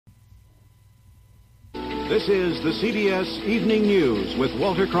This is the CBS Evening News with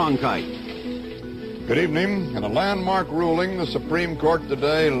Walter Cronkite. Good evening. In a landmark ruling, the Supreme Court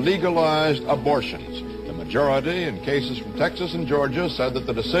today legalized abortions. The majority in cases from Texas and Georgia said that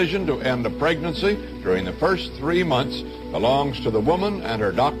the decision to end a pregnancy during the first 3 months belongs to the woman and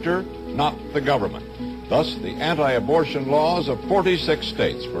her doctor, not the government. Thus, the anti-abortion laws of 46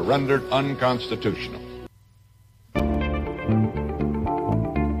 states were rendered unconstitutional.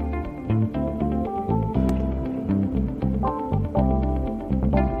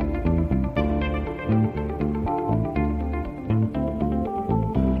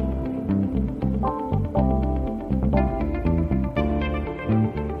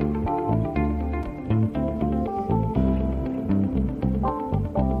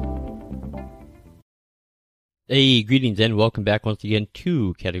 Hey, greetings and welcome back once again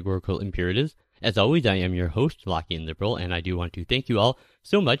to Categorical Imperatives. As always, I am your host, Lockie Liberal, and I do want to thank you all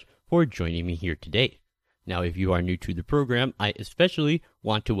so much for joining me here today. Now, if you are new to the program, I especially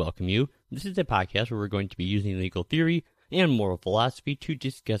want to welcome you. This is a podcast where we're going to be using legal theory and moral philosophy to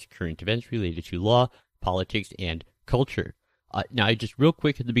discuss current events related to law, politics, and culture. Now, just real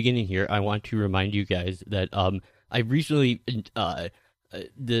quick at the beginning here, I want to remind you guys that I recently...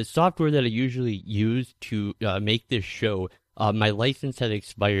 the software that I usually use to make this show, my license had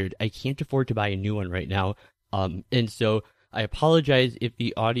expired. I can't afford to buy a new one right now. And so I apologize if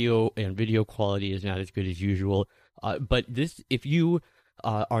the audio and video quality is not as good as usual. But if you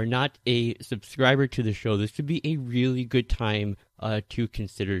are not a subscriber to the show, this would be a really good time to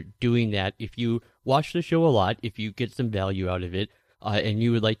consider doing that. If you watch the show a lot, if you get some value out of it, and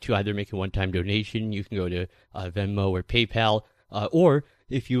you would like to either make a one-time donation, you can go to Venmo or PayPal. Or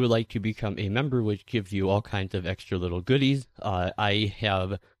if you would like to become a member, which gives you all kinds of extra little goodies, I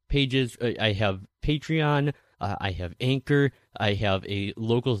have pages, I have Patreon, I have Anchor, I have a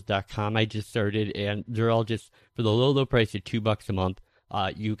locals.com I just started, and they're all just for the low price of $2 a month.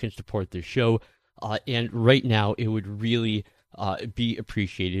 You can support the show, and right now it would really be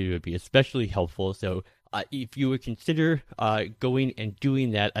appreciated. It would be especially helpful. So if you would consider going and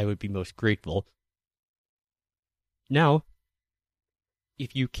doing that, I would be most grateful. Now,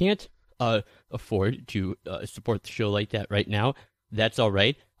 if you can't afford to support the show like that right now, that's all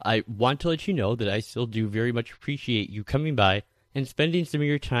right. I want to let you know that I still do very much appreciate you coming by and spending some of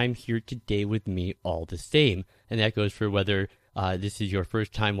your time here today with me all the same. And that goes for whether this is your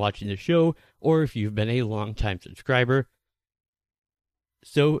first time watching the show or if you've been a long-time subscriber.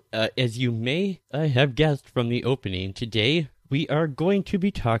 So, as you may have guessed from the opening, today we are going to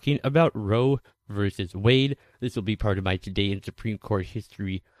be talking about Roe versus Wade. This will be part of my Today in Supreme Court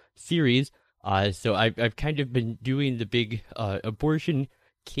History series. So I've kind of been doing the big abortion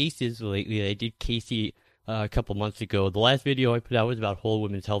cases lately. I did Casey a couple months ago. The last video I put out was about Whole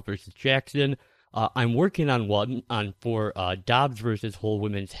Women's Health versus Jackson. I'm working on one for Dobbs versus Whole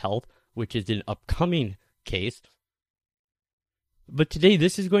Women's Health, which is an upcoming case. But today,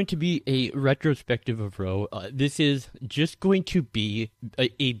 this is going to be a retrospective of Roe. This is just going to be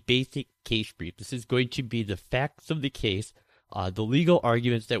a basic case brief. This is going to be the facts of the case, the legal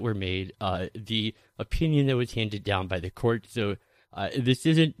arguments that were made, the opinion that was handed down by the court. So this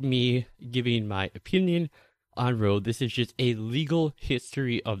isn't me giving my opinion on Roe. This is just a legal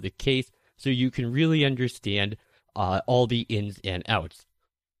history of the case so you can really understand all the ins and outs.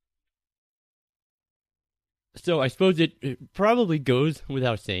 So I suppose it probably goes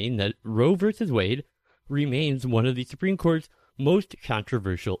without saying that Roe versus Wade remains one of the Supreme Court's most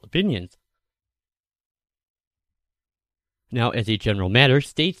controversial opinions. Now, as a general matter,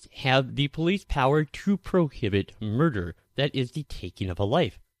 states have the police power to prohibit murder. That is the taking of a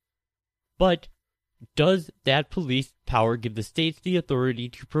life. But does that police power give the states the authority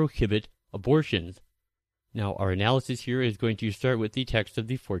to prohibit abortions? Now, our analysis here is going to start with the text of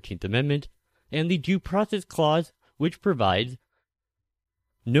the 14th Amendment and the Due Process Clause, which provides,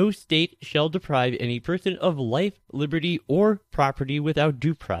 "No state shall deprive any person of life, liberty, or property without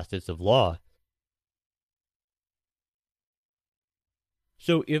due process of law."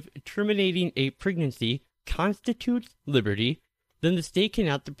 So if terminating a pregnancy constitutes liberty, then the state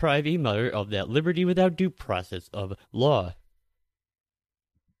cannot deprive a mother of that liberty without due process of law.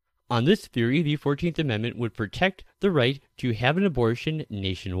 On this theory, the 14th Amendment would protect the right to have an abortion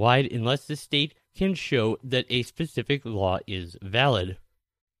nationwide unless the state can show that a specific law is valid.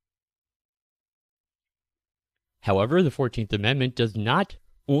 However, the 14th Amendment does not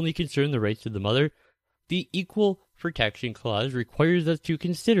only concern the rights of the mother. The Equal Protection Clause requires us to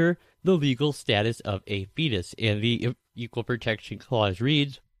consider the legal status of a fetus, and the Equal Protection Clause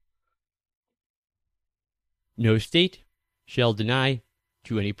reads, "No state shall deny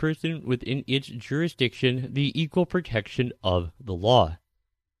to any person within its jurisdiction the equal protection of the law.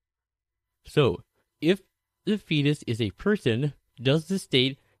 So, if the fetus is a person, does the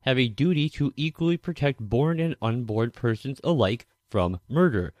state have a duty to equally protect born and unborn persons alike from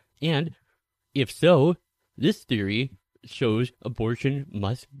murder? And, if so, this theory shows abortion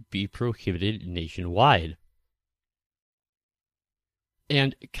must be prohibited nationwide.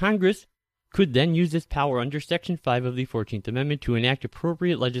 And Congress could then use this power under Section 5 of the 14th Amendment to enact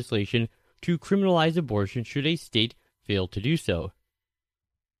appropriate legislation to criminalize abortion should a state fail to do so.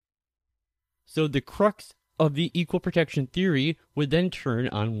 So the crux of the equal protection theory would then turn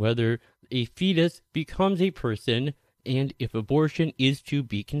on whether a fetus becomes a person and if abortion is to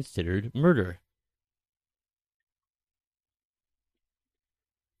be considered murder.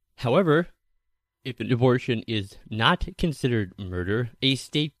 However, if an abortion is not considered murder, a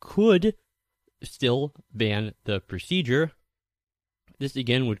state could still ban the procedure. This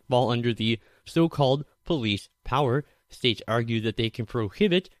again would fall under the so-called police power. States argue that they can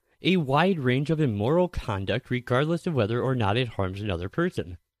prohibit a wide range of immoral conduct regardless of whether or not it harms another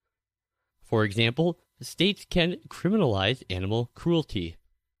person. For example, states can criminalize animal cruelty.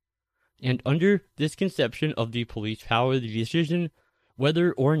 And under this conception of the police power, the decision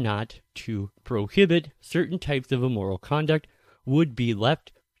whether or not to prohibit certain types of immoral conduct would be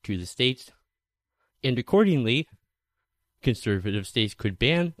left to the states. And accordingly, conservative states could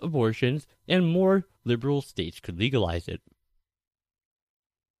ban abortions and more liberal states could legalize it.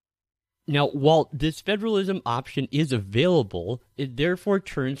 Now, while this federalism option is available, it therefore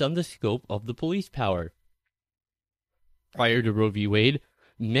turns on the scope of the police power. Prior to Roe v. Wade,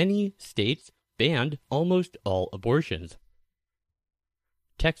 many states banned almost all abortions.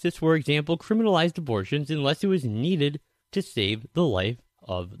 Texas, for example, criminalized abortions unless it was needed to save the life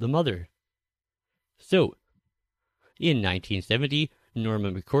of the mother. So, in 1970,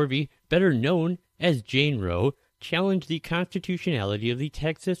 Norma McCorvey, better known as Jane Roe, challenged the constitutionality of the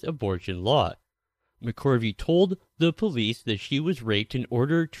Texas abortion law. McCorvey told the police that she was raped in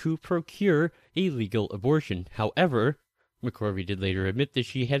order to procure a legal abortion. However, McCorvey did later admit that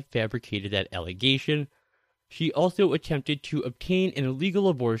she had fabricated that allegation. She also attempted to obtain an illegal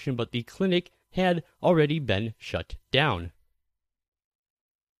abortion, but the clinic had already been shut down.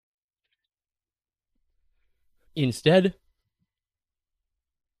 Instead,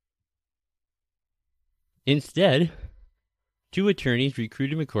 two attorneys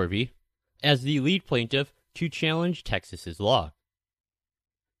recruited McCorvey as the lead plaintiff to challenge Texas's law.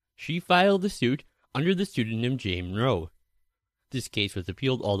 She filed the suit under the pseudonym Jane Roe. This case was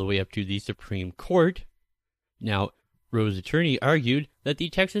appealed all the way up to the Supreme Court. Now, Roe's attorney argued that the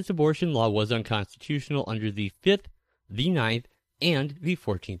Texas abortion law was unconstitutional under the 5th, the 9th, and the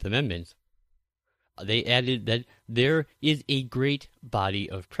 14th Amendments. They added that there is a great body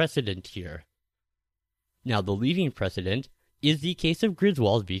of precedent here. Now, the leading precedent is the case of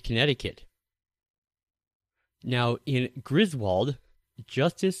Griswold v. Connecticut. Now, in Griswold,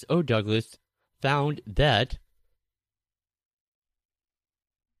 Justice O. Douglas found that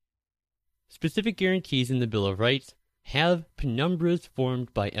specific guarantees in the Bill of Rights have penumbras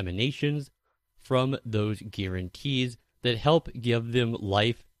formed by emanations from those guarantees that help give them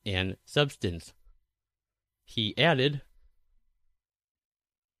life and substance. He added,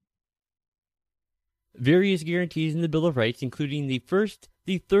 various guarantees in the Bill of Rights, including the First,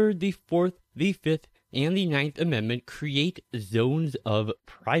 the Third, the Fourth, the Fifth, and the Ninth Amendment, create zones of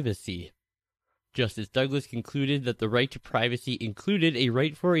privacy. Justice Douglas concluded that the right to privacy included a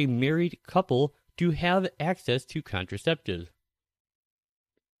right for a married couple to have access to contraceptives.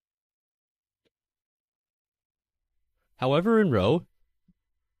 However, in Roe,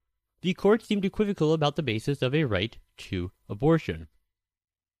 the court seemed equivocal about the basis of a right to abortion.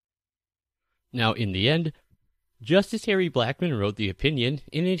 Now, in the end, Justice Harry Blackmun wrote the opinion.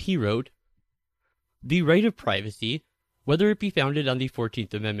 In it, he wrote, "The right of privacy, whether it be founded on the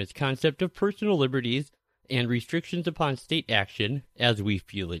 14th Amendment's concept of personal liberties and restrictions upon state action, as we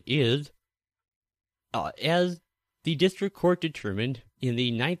feel it is, as the district court determined in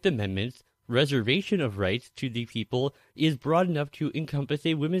the 9th Amendment's reservation of rights to the people, is broad enough to encompass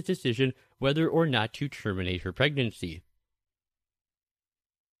a woman's decision whether or not to terminate her pregnancy."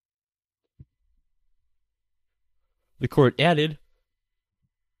 The court added,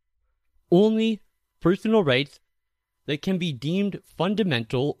 "Only personal rights that can be deemed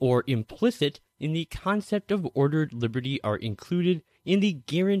fundamental or implicit in the concept of ordered liberty are included in the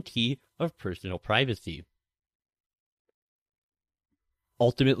guarantee of personal privacy."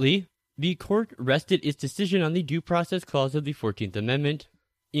 Ultimately, the court rested its decision on the Due Process Clause of the 14th Amendment.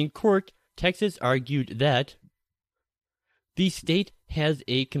 In court, Texas argued that the state has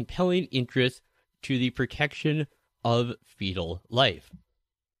a compelling interest to the protection of fetal life.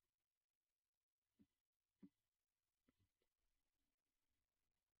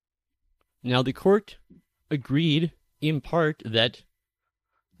 Now, the court agreed in part that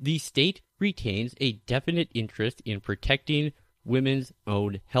the state retains a definite interest in protecting women's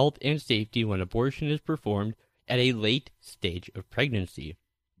own health and safety when abortion is performed at a late stage of pregnancy.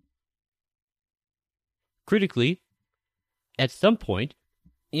 Critically, at some point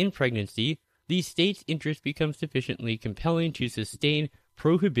in pregnancy, the state's interest becomes sufficiently compelling to sustain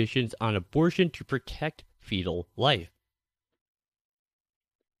prohibitions on abortion to protect fetal life.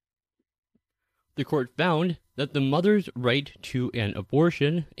 The court found that the mother's right to an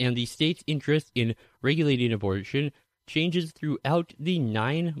abortion and the state's interest in regulating abortion changes throughout the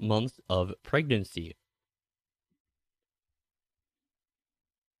 9 months of pregnancy.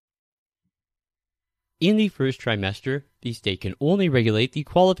 In the first trimester, the state can only regulate the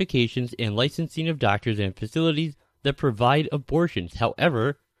qualifications and licensing of doctors and facilities that provide abortions.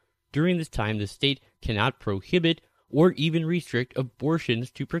 However, during this time, the state cannot prohibit or even restrict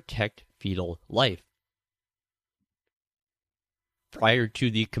abortions to protect fetal life. Prior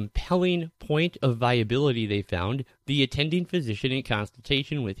to the compelling point of viability they found, the attending physician in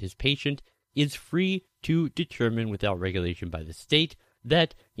consultation with his patient is free to determine without regulation by the state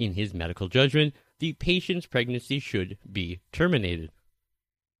that, in his medical judgment, the patient's pregnancy should be terminated.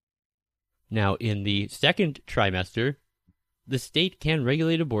 Now, in the second trimester, the state can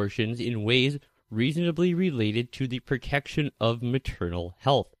regulate abortions in ways reasonably related to the protection of maternal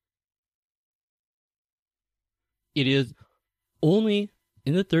health. It is only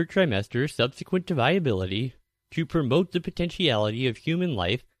in the third trimester, subsequent to viability, to promote the potentiality of human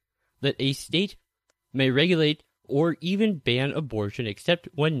life, that a state may regulate or even ban abortion except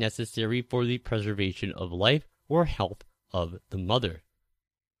when necessary for the preservation of life or health of the mother.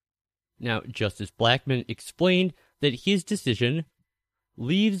 Now, Justice Blackmun explained that his decision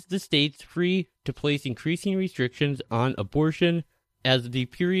leaves the states free to place increasing restrictions on abortion as the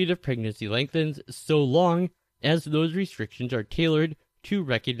period of pregnancy lengthens, so long as those restrictions are tailored to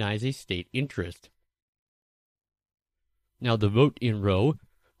recognize a state interest. Now, the vote in Roe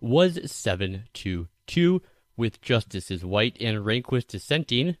was 7-2, with Justices White and Rehnquist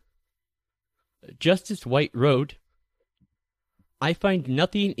dissenting. Justice White wrote, "I find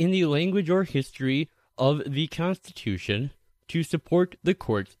nothing in the language or history of the Constitution to support the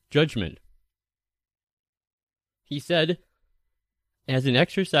court's judgment." He said, "As an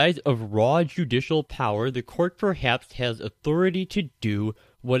exercise of raw judicial power, the court perhaps has authority to do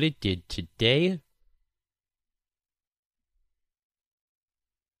what it did today.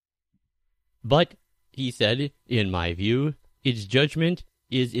 But," he said, "in my view, its judgment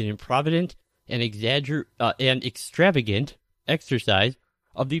is an improvident and extravagant exercise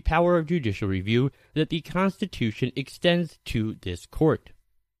of the power of judicial review that the Constitution extends to this court."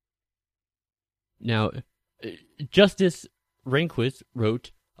 Now, Justice Rehnquist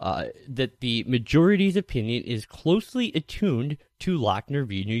wrote that the majority's opinion is closely attuned to Lochner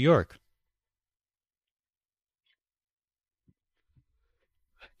v. New York.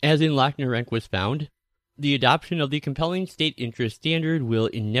 As in Lochner, Rehnquist found, the adoption of the compelling state interest standard will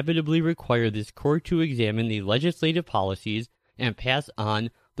inevitably require this court to examine the legislative policies and pass on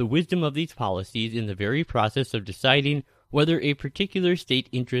the wisdom of these policies in the very process of deciding whether a particular state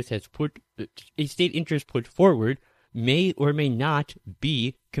interest put forward may or may not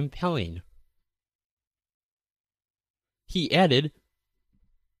be compelling. He added,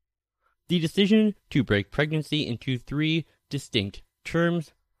 "The decision to break pregnancy into 3 distinct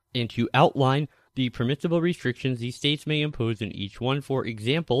terms and to outline the permissible restrictions these states may impose in each one, for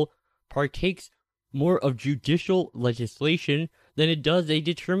example, partakes more of judicial legislation than it does a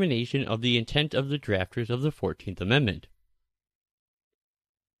determination of the intent of the drafters of the 14th Amendment."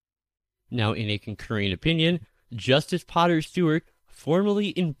 Now, in a concurring opinion, Justice Potter Stewart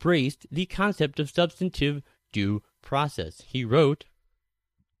formally embraced the concept of substantive due process. He wrote,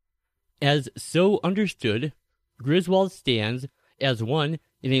 "As so understood, Griswold stands as one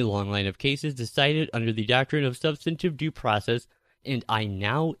in a long line of cases decided under the doctrine of substantive due process, and I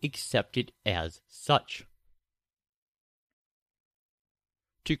now accept it as such."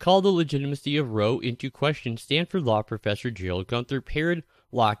 To call the legitimacy of Roe into question, Stanford law professor Gerald Gunther paired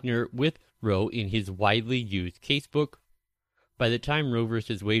Lochner with Roe in his widely used casebook. By the time Roe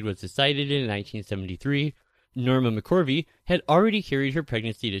v. Wade was decided in 1973, Norma McCorvey had already carried her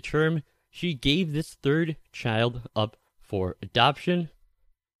pregnancy to term. She gave this third child up for adoption.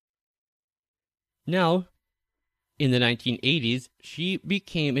 Now, in the 1980s, she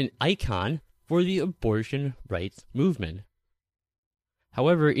became an icon for the abortion rights movement.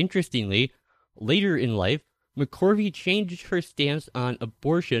 However, interestingly, later in life, McCorvey changed her stance on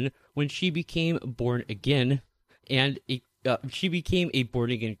abortion when she became born again, and she became a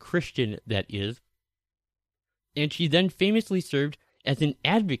born-again Christian, that is. And she then famously served as an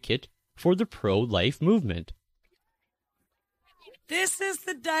advocate for the pro-life movement. This is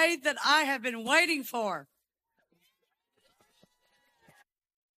the day that I have been waiting for.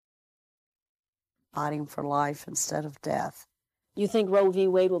 Fighting for life instead of death. You think Roe v.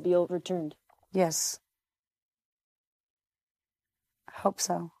 Wade will be overturned? Yes. I hope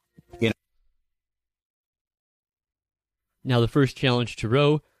so. Now, the first challenge to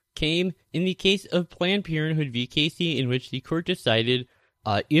Roe came in the case of Planned Parenthood v. Casey, in which the court decided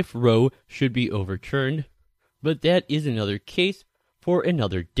if Roe should be overturned. But that is another case for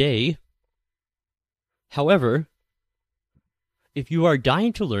another day. However, if you are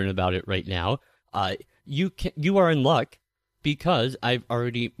dying to learn about it right now, you are in luck, because I've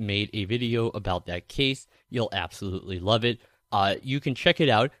already made a video about that case. You'll absolutely love it. You can check it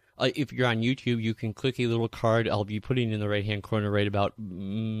out. If you're on YouTube, you can click a little card I'll be putting in the right-hand corner right about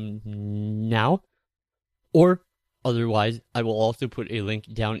now. Or otherwise, I will also put a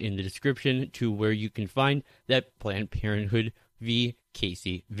link down in the description to where you can find that Planned Parenthood v.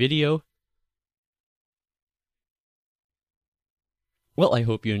 Casey video. Well, I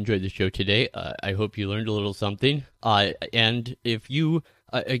hope you enjoyed the show today. I hope you learned a little something. And if you,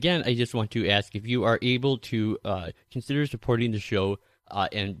 again, I just want to ask if you are able to consider supporting the show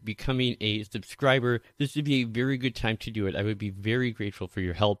and becoming a subscriber. This would be a very good time to do it. I would be very grateful for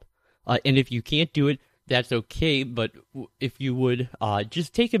your help. And if you can't do it, that's okay. But if you would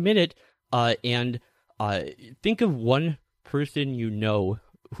just take a minute and think of one person you know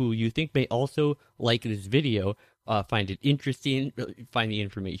who you think may also like this video, find it interesting, find the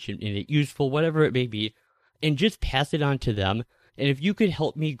information in it useful, whatever it may be, and just pass it on to them. And if you could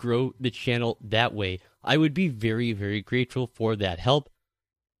help me grow the channel that way, I would be very, very grateful for that help.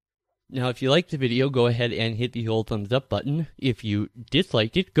 Now, if you liked the video, go ahead and hit the old thumbs up button. If you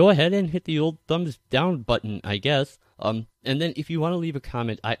disliked it, go ahead and hit the old thumbs down button, I guess. And then if you want to leave a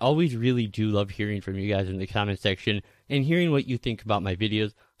comment, I always really do love hearing from you guys in the comment section and hearing what you think about my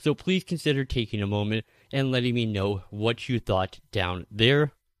videos. So please consider taking a moment and letting me know what you thought down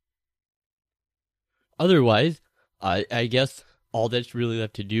there. Otherwise, I guess all that's really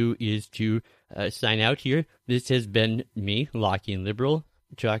left to do is to sign out here. This has been me, Lockean Liberal,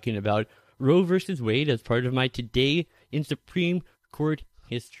 talking about Roe versus Wade as part of my Today in Supreme Court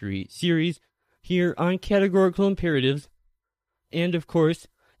History series here on Categorical Imperatives. And of course,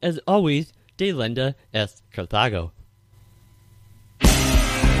 as always, Delenda est Carthago.